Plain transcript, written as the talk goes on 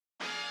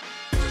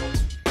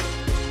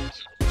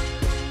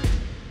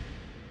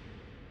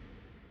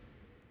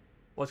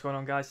What's going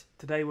on, guys?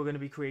 Today we're going to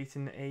be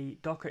creating a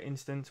Docker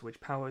instance which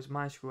powers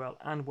MySQL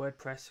and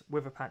WordPress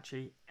with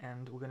Apache,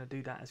 and we're going to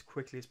do that as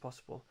quickly as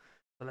possible.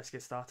 So let's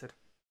get started.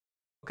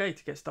 Okay,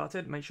 to get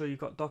started, make sure you've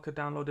got Docker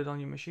downloaded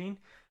on your machine.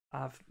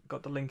 I've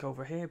got the link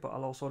over here, but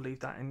I'll also leave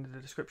that in the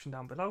description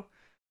down below.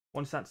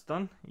 Once that's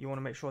done, you want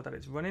to make sure that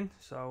it's running.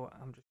 So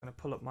I'm just going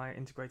to pull up my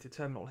integrated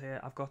terminal here.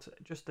 I've got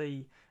just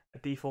a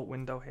default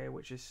window here,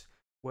 which is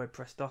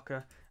WordPress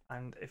Docker.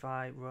 And if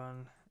I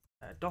run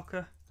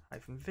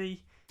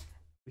docker-v,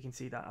 we can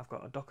see that I've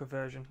got a Docker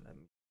version. Let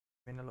me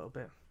zoom in a little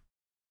bit.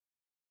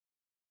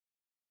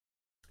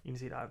 You can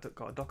see that I've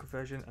got a Docker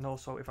version, and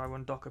also if I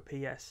run docker ps,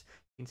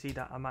 you can see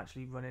that I'm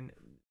actually running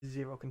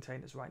 0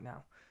 containers right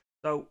now.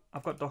 So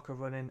I've got Docker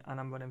running, and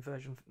I'm running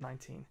version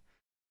 19.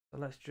 So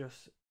let's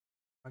just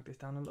drag this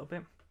down a little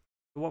bit.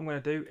 So what I'm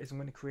going to do is I'm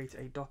going to create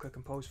a Docker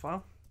compose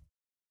file,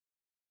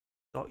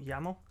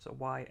 .yaml, so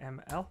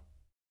YML,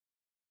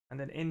 and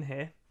then in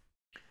here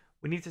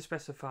we need to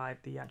specify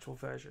the actual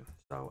version.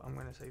 So I'm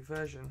going to say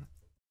version, and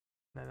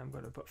then I'm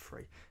going to put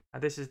 3.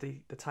 Now this is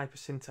the type of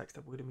syntax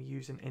that we're going to be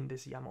using in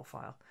this YAML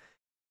file.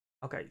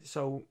 Okay,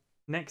 so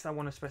next I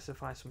want to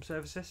specify some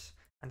services,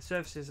 and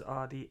services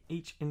are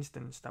each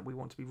instance that we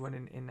want to be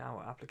running in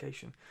our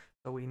application.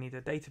 So we need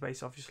a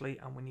database, obviously,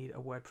 and we need a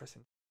WordPress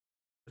instance.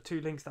 The 2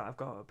 links that I've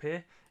got up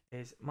here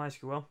is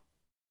MySQL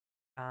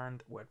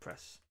and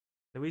WordPress.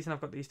 The reason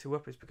I've got these 2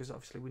 up is because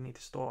obviously we need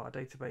to store our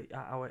database,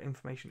 our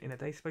information in a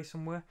database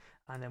somewhere,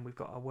 and then we've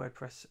got our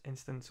WordPress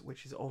instance,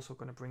 which is also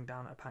going to bring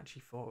down Apache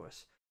for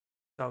us.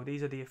 So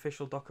these are the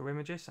official Docker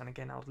images, and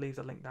again, I'll leave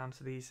the link down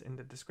to these in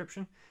the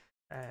description.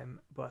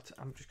 But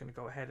I'm just going to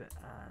go ahead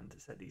and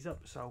set these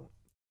up. So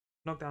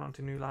knock down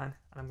onto new line,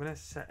 and I'm going to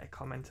set a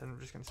comment, and I'm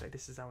just going to say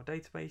this is our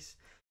database,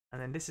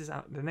 and then this is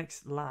the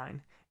next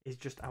line is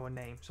just our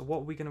name. So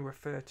what are we going to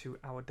refer to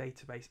our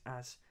database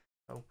as?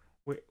 So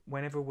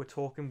whenever we're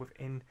talking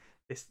within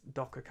this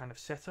Docker kind of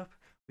setup,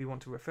 we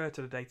want to refer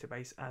to the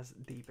database as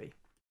DB.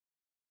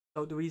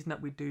 So the reason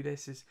that we do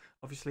this is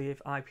obviously if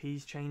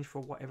IPs change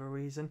for whatever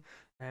reason,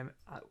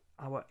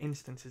 our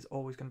instance is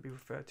always going to be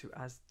referred to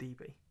as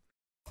DB.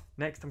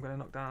 Next, I'm going to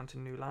knock down to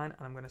new line,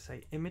 and I'm going to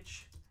say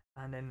image,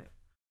 and then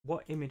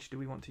what image do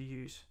we want to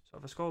use? So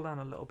if I scroll down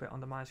a little bit on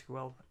the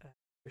MySQL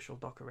official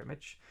Docker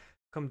image,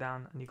 come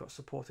down and you've got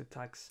supported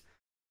tags.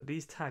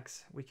 These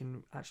tags we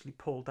can actually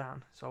pull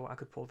down. So I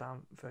could pull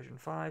down version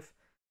 5,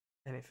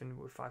 anything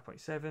with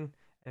 5.7,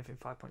 anything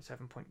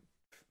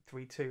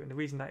 5.7.32. And the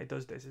reason that it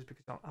does this is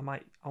because I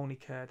might only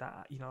care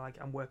that, like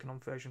I'm working on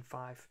version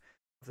 5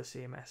 of the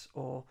CMS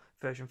or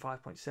version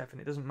 5.7.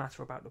 It doesn't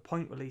matter about the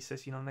point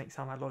releases. Next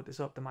time I load this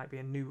up, there might be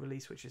a new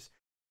release which is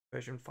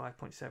version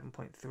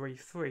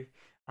 5.7.33,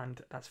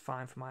 and that's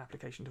fine for my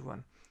application to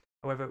run.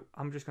 However,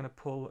 I'm just going to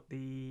pull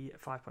the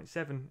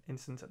 5.7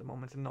 instance at the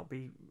moment and not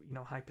be,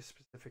 hyper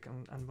specific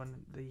and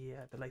run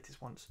the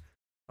latest ones.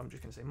 So I'm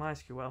just going to say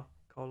MySQL :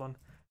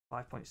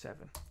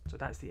 5.7. So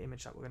that's the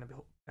image that we're going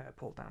to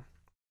pull down.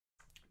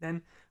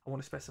 Then I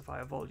want to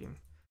specify a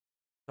volume.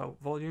 So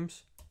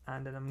volumes,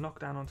 and then I'm knock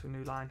down onto a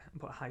new line and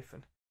put a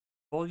hyphen.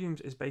 Volumes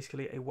is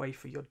basically a way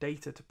for your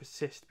data to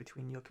persist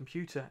between your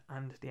computer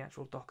and the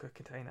actual Docker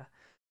container.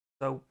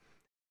 So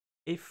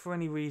if for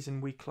any reason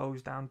we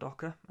close down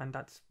Docker, and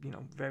that's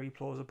very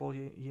plausible,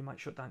 you might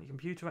shut down your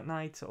computer at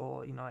night,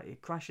 or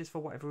it crashes for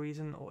whatever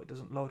reason, or it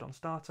doesn't load on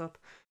startup.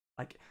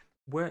 Like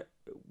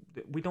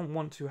we don't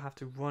want to have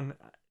to run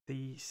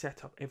the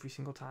setup every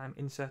single time,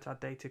 insert our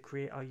data,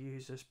 create our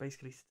users,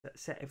 basically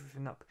set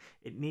everything up.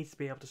 It needs to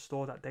be able to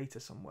store that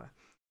data somewhere,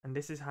 and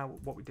this is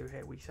what we do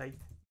here. We say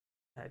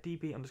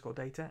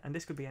db_data, and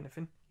this could be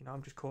anything.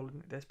 I'm just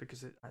calling it this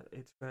because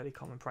it's fairly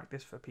common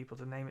practice for people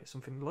to name it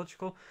something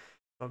logical.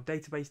 So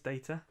database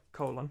data :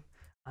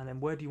 and then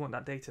where do you want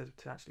that data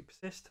to actually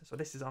persist? So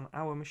this is on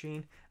our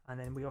machine, and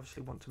then we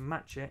obviously want to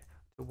match it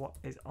to what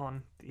is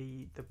on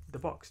the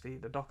box, the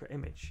Docker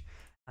image.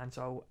 And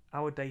so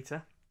our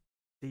data,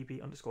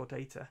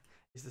 db_data,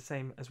 is the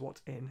same as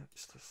what's in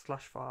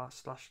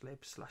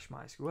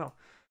 /var/lib/mysql.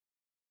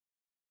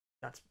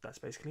 That's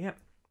basically it.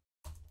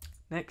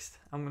 Next,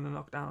 I'm going to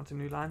knock down to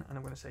new line, and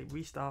I'm going to say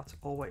restart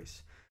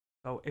always.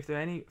 So if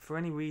for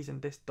any reason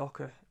this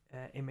Docker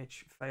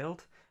image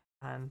failed,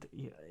 and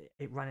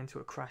it ran into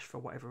a crash for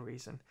whatever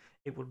reason,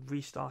 it would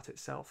restart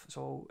itself.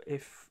 So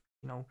if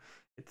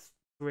it's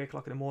 3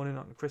 o'clock in the morning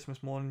on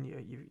Christmas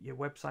morning, your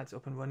website's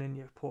up and running,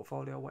 your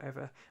portfolio,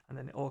 whatever, and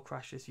then it all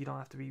crashes, you don't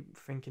have to be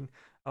thinking,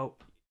 oh,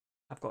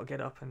 I've got to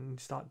get up and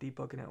start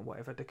debugging it or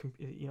whatever.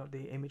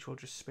 The image will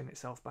just spin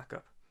itself back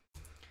up.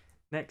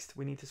 Next,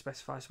 we need to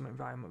specify some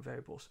environment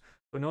variables.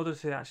 So in order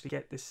to actually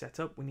get this set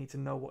up, we need to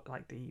know what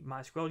the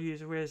MySQL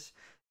user is,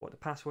 what the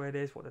password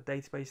is, what the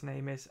database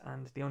name is,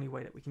 and the only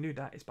way that we can do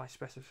that is by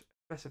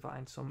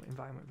specifying some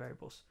environment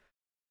variables.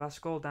 If I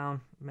scroll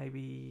down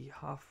maybe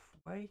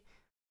halfway, here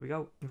we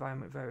go,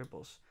 environment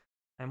variables.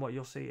 And what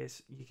you'll see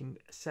is you can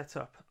set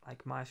up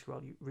like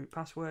MySQL root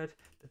password,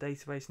 the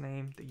database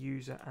name, the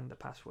user, and the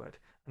password.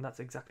 And that's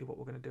exactly what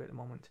we're going to do at the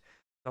moment.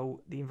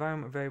 So the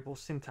environment variable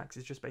syntax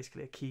is just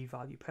basically a key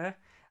value pair,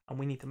 and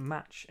we need to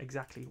match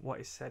exactly what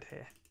is said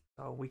here.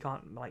 So we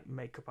can't like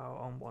make up our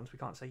own ones. We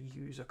can't say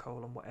user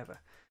colon whatever.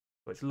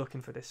 So it's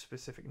looking for this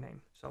specific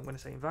name. So I'm going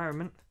to say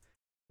environment,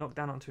 knock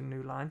down onto a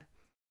new line,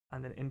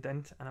 and then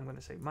indent, and I'm going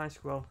to say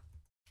MySQL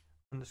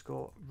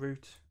underscore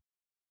root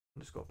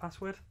underscore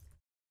password,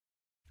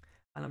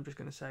 and I'm just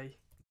going to say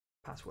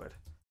password,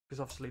 because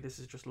obviously this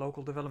is just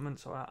local development,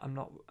 so I'm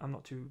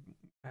not too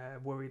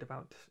worried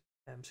about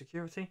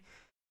security.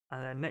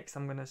 And then next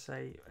I'm going to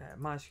say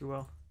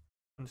MySQL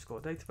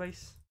underscore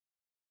database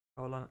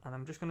colon, and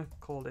I'm just going to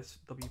call this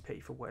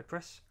WP for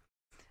WordPress,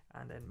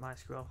 and then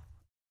MySQL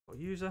for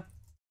user,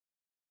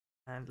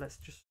 and let's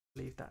just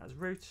leave that as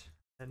root,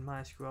 then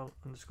MySQL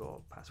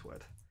underscore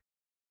password,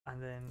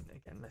 and then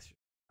again let's use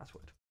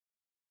password.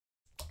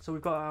 So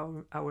we've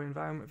got our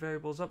environment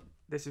variables up.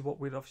 This is what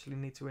we'd obviously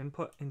need to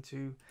input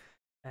into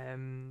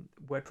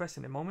WordPress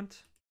in a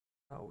moment.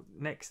 So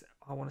next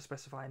I want to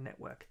specify a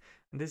network,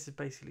 and this is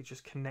basically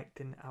just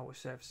connecting our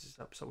services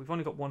up. So we've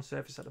only got one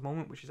service at the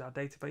moment, which is our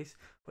database,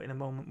 but in a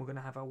moment we're going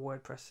to have our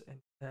WordPress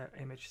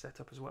image set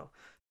up as well.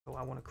 So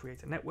I want to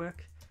create a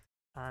network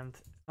and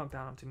knock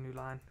down onto a new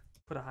line,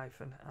 put a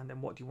hyphen, and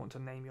then what do you want to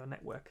name your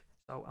network?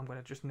 So I'm going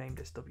to just name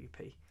this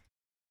WP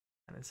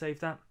and then save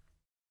that.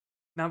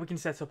 Now we can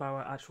set up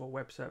our actual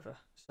web server.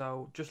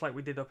 So just like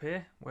we did up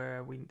here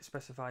where we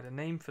specified a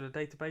name for the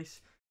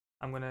database,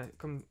 I'm going to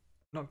come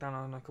knock down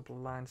on a couple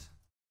of lines,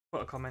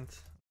 put a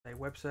comment, say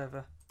web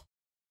server,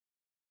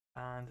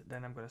 and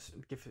then I'm going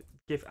to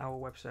give our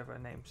web server a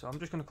name. So I'm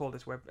just going to call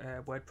this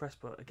WordPress,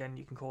 but again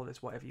you can call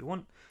this whatever you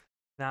want.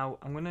 Now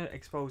I'm going to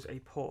expose a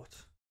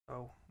port,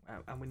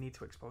 and we need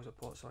to expose a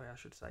port, sorry I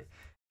should say.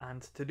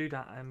 And to do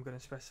that I'm going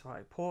to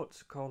specify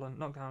port colon,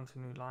 knock down to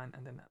a new line,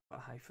 and then a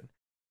hyphen.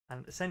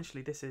 And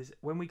essentially this is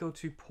when we go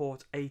to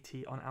port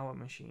 80 on our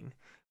machine,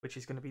 which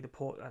is going to be the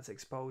port that's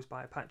exposed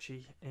by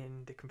Apache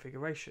in the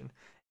configuration,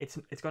 it's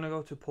going to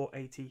go to port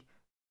 80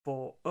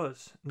 for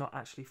us, not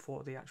actually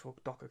for the actual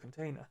Docker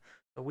container.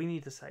 So we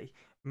need to say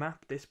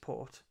map this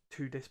port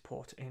to this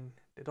port in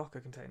the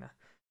Docker container.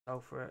 So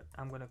for it,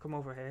 I'm going to come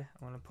over here,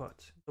 I'm going to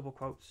put double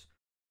quotes,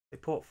 the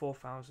port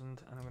 4000, and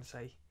I'm going to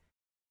say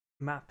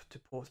map to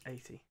port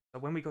 80. So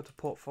when we go to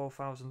port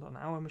 4000 on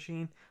our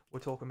machine, we're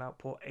talking about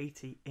port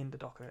 80 in the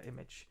Docker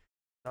image.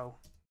 So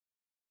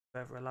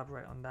further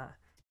elaborate on that,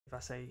 if I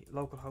say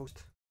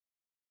localhost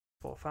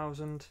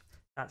 4000,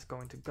 that's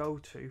going to go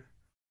to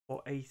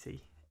port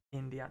 80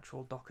 in the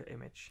actual Docker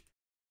image.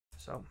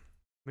 So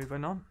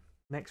moving on,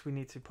 next we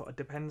need to put a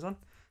depends on,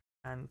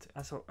 and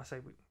as I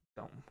say, we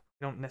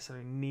don't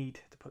necessarily need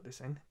to put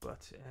this in,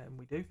 but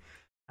we do,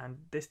 and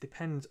this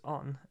depends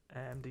on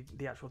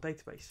the actual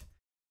database.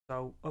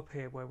 So up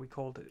here where we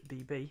called it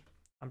DB,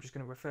 I'm just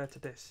going to refer to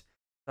this.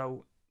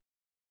 So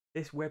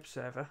this web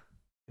server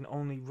can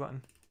only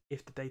run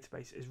if the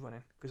database is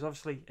running, because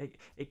obviously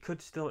it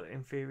could still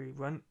in theory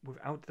run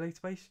without the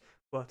database,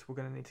 but we're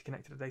going to need to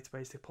connect to the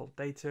database to pull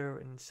data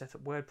and set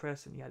up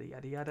WordPress and yada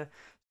yada yada.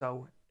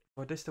 So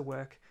for this to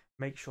work,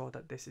 make sure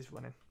that this is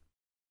running.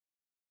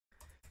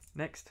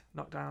 Next,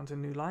 knock down to a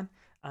new line,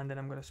 and then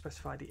I'm going to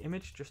specify the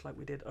image just like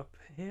we did up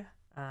here,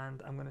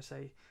 and I'm going to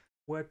say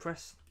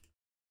WordPress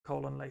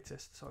colon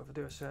latest. So if I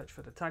do a search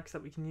for the tags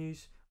that we can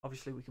use,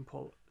 obviously we can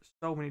pull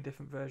so many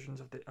different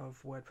versions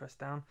of WordPress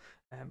down,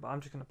 but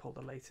I'm just going to pull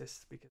the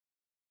latest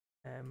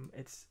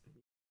because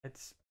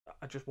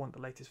I just want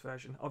the latest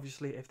version.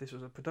 Obviously if this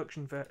was a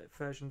production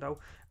version though,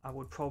 I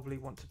would probably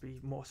want to be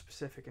more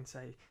specific and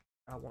say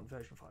I want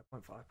version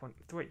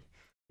 5.5.3,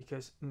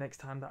 because next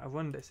time that I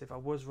run this, if I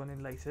was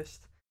running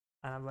latest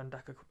and I run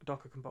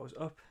Docker Compose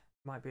up,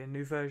 it might be a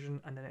new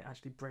version and then it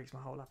actually breaks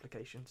my whole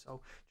application.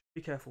 So just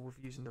be careful with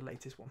using the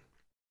latest one.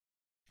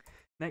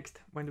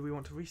 Next, when do we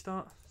want to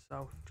restart?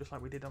 So just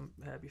like we did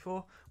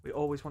before, we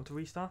always want to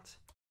restart,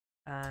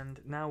 and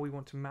now we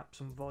want to map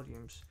some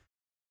volumes.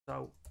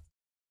 So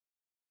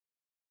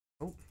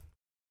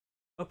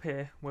up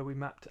here where we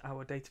mapped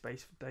our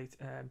database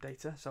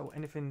data, so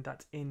anything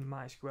that's in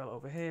MySQL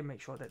over here,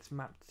 make sure that's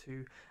mapped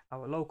to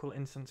our local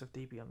instance of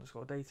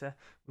db_data.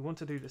 We want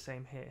to do the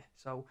same here.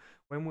 So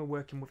when we're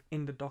working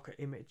within the Docker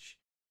image,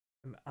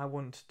 I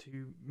want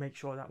to make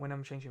sure that when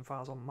I'm changing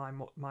files on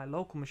my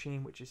local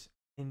machine, which is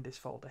in this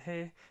folder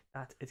here,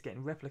 that it's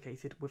getting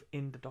replicated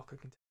within the Docker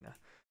container.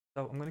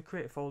 So I'm going to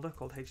create a folder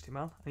called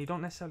HTML, and you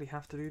don't necessarily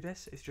have to do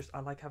this. It's just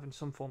I like having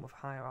some form of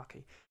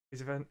hierarchy,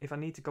 because if I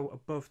need to go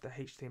above the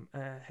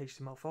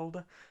HTML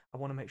folder, I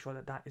want to make sure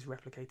that that is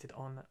replicated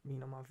on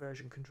my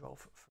version control,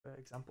 for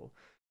example.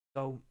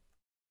 So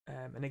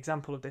an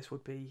example of this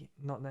would be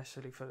not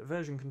necessarily for the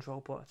version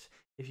control, but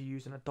if you're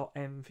using a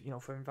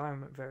 .env, for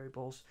environment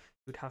variables,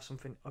 you would have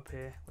something up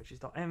here which is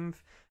 .env,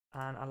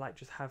 and I like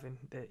just having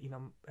the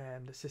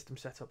the system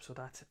set up so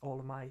that all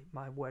of my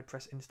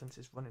WordPress instance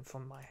is running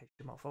from my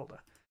HTML folder.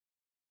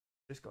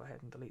 Just go ahead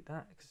and delete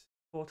that because it's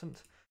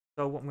important.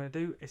 So what I'm going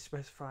to do is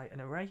specify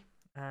an array,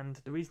 and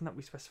the reason that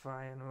we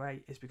specify an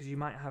array is because you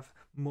might have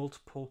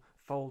multiple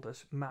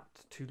folders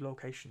mapped to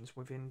locations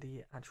within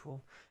the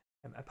actual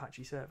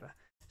Apache server.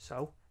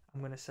 So I'm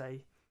going to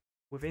say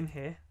within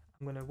here,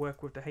 I'm going to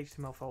work with the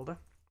HTML folder.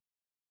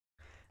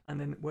 And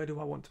then where do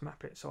I want to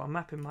map it? So I'm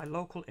mapping my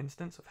local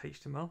instance of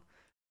HTML.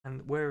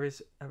 And where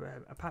is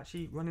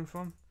Apache running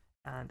from?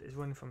 And is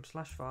running from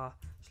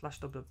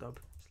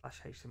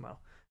 /var/www/html.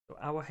 So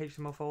our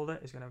HTML folder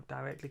is going to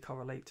directly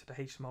correlate to the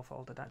HTML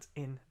folder that's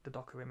in the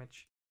Docker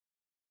image.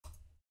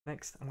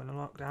 Next, I'm going to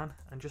lock down,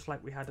 and just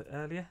like we had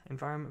earlier,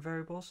 environment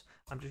variables,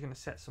 I'm just going to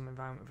set some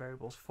environment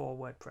variables for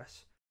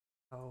WordPress.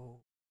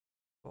 So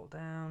scroll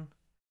down.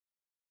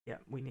 Yeah,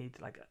 we need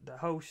like the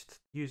host,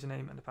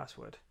 username, and the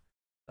password.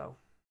 So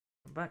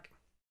come back,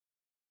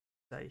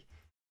 say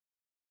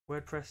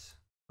WordPress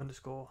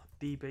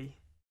 _db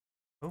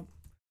 _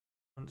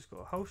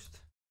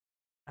 host,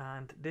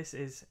 and this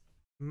is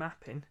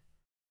mapping.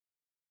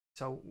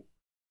 So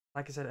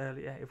like I said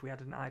earlier, if we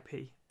had an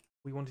IP,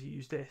 we want to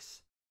use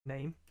this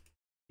name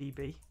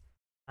db,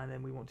 and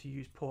then we want to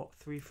use port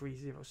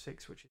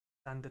 3306, which is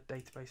standard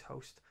database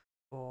host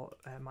for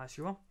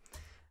MySQL,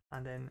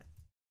 and then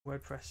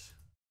WordPress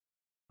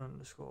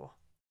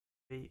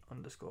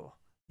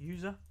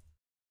 _b_user.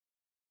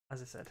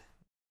 As I said,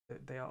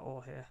 they are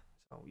all here.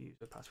 So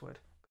user, password,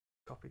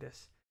 copy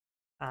this,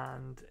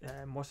 and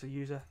what's the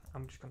user?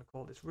 I'm just going to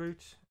call this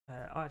root.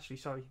 Actually,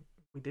 sorry,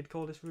 we did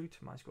call this root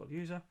MySQL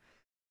user,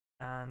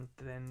 and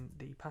then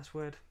the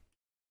password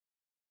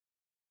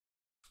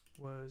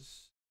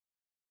was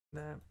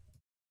there,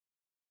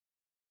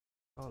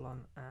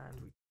 colon, and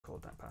we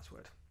called that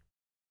password.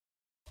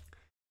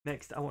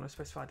 Next, I want to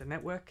specify the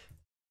network,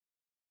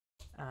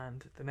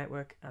 and the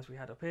network, as we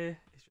had up here,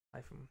 is just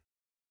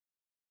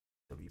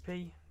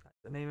 -wp.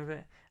 That's the name of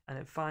it. And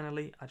then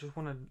finally, I just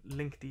want to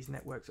link these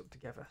networks up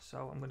together.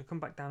 So I'm going to come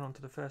back down onto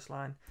the first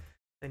line,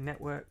 say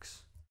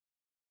networks,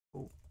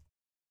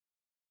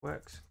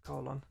 works,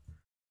 colon,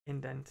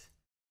 indent,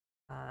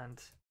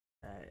 and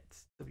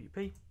it's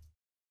WP.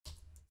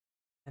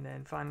 And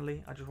then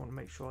finally, I just want to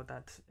make sure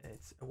that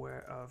it's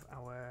aware of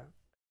our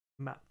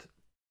mapped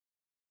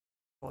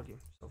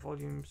volume. So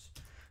volumes,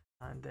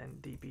 and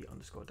then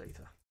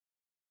db_data,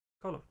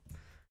 colon.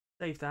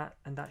 Save that,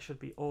 and that should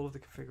be all of the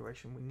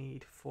configuration we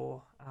need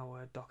for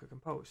our Docker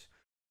Compose.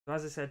 So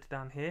as I said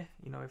down here,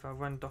 if I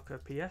run Docker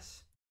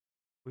PS,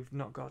 we've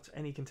not got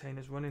any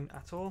containers running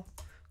at all.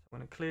 So I'm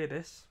going to clear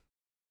this.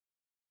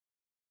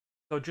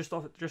 So just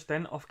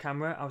then off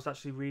camera, I was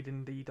actually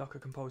reading the Docker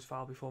Compose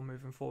file before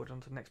moving forward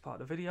onto the next part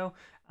of the video,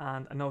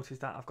 and I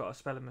noticed that I've got a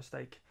spelling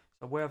mistake.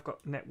 So where I've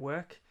got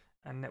network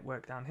and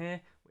network down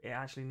here, it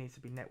actually needs to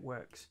be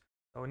networks.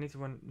 So I need to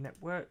run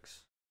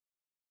networks.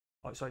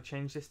 Oh, sorry,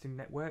 change this to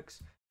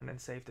networks and then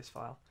save this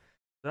file.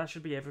 So that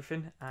should be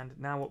everything. And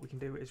now what we can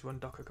do is run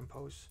Docker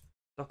Compose,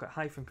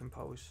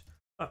 Docker-compose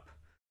up.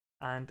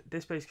 And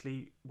this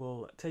basically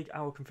will take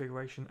our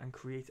configuration and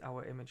create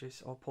our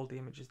images, or pull the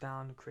images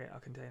down, create our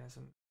containers,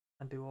 and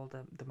do all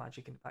the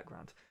magic in the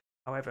background.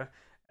 However,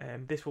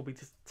 this will be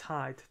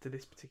tied to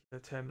this particular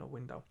terminal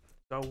window.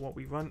 So what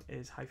we run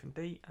is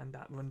 -d, and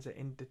that runs it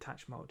in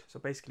detached mode. So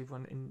basically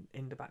run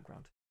in the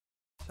background.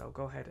 So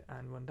go ahead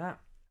and run that.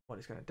 What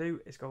it's going to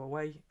do is go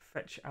away,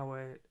 fetch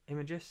our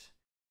images,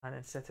 and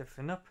then set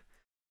everything up.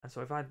 And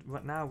so if I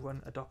now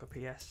run a Docker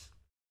PS,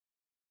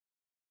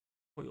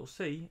 what you'll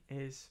see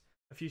is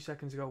a few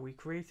seconds ago we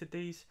created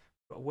these.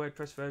 We've got a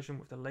WordPress version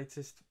with the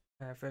latest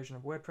version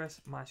of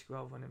WordPress,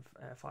 MySQL running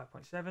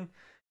 5.7,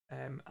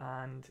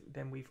 and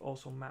then we've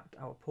also mapped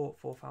our port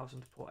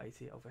 4000 to port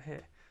 80 over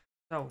here.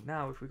 So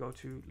now if we go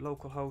to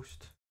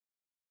localhost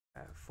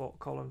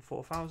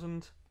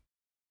 :4000,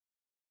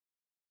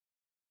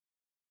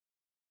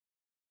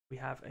 we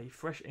have a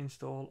fresh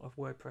install of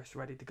WordPress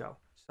ready to go.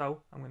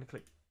 So I'm going to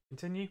click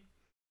continue.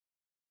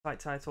 Site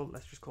title,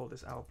 let's just call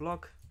this our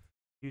blog.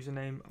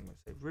 Username, I'm going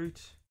to say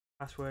root.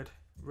 Password,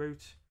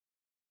 root.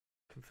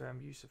 Confirm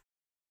use of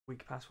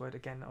weak password.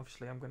 Again,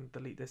 obviously I'm going to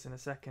delete this in a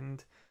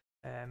second.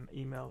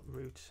 Email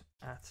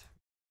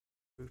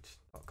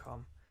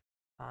root@root.com,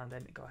 and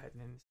then go ahead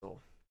and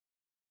install.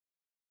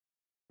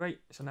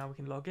 Great, so now we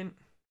can log in.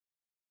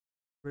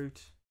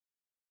 Root.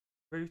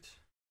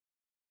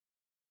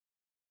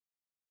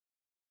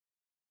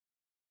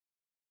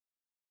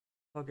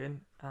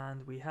 Login,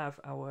 and we have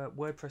our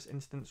WordPress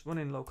instance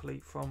running locally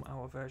from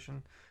our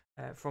version,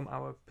 from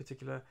our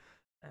particular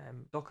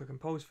Docker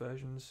Compose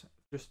versions,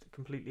 just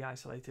completely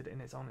isolated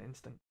in its own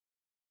instance.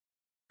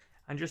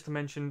 And just to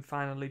mention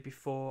finally,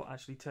 before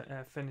actually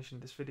finishing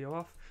this video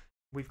off,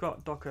 we've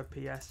got Docker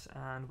PS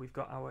and we've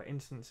got our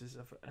instances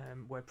of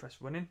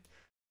WordPress running.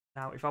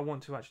 Now if I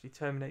want to actually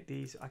terminate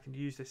these, I can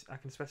use this, I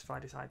can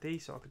specify this ID,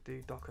 so I could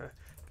do Docker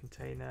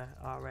container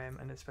rm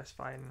and then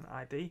specify an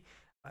ID.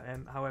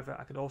 However,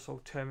 I could also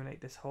terminate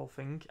this whole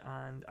thing,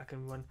 and I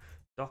can run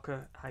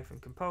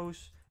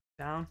Docker-compose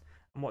down,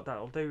 and what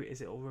that'll do is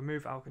it'll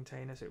remove our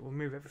containers, it will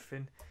remove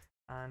everything,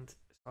 and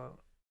so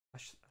I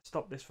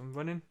stop this from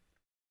running,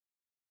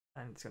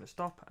 and it's going to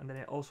stop, and then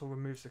it also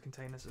removes the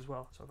containers as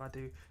well. So if I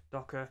do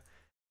Docker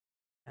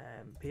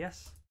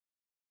PS,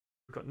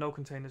 we've got no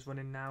containers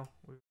running now,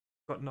 we've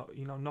got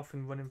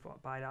nothing running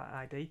by that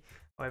ID.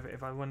 However,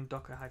 if I run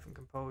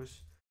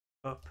Docker-compose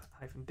up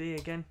 -d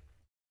again,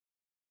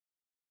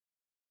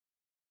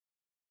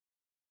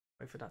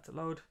 wait for that to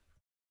load,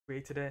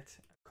 created it,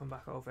 come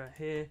back over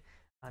here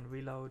and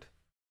reload.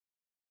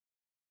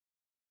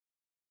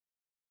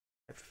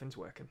 Everything's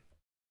working.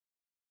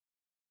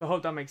 I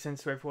hope that makes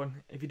sense to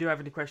everyone. If you do have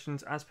any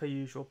questions, as per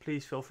usual,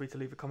 please feel free to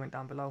leave a comment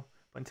down below.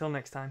 But until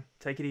next time,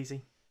 take it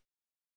easy.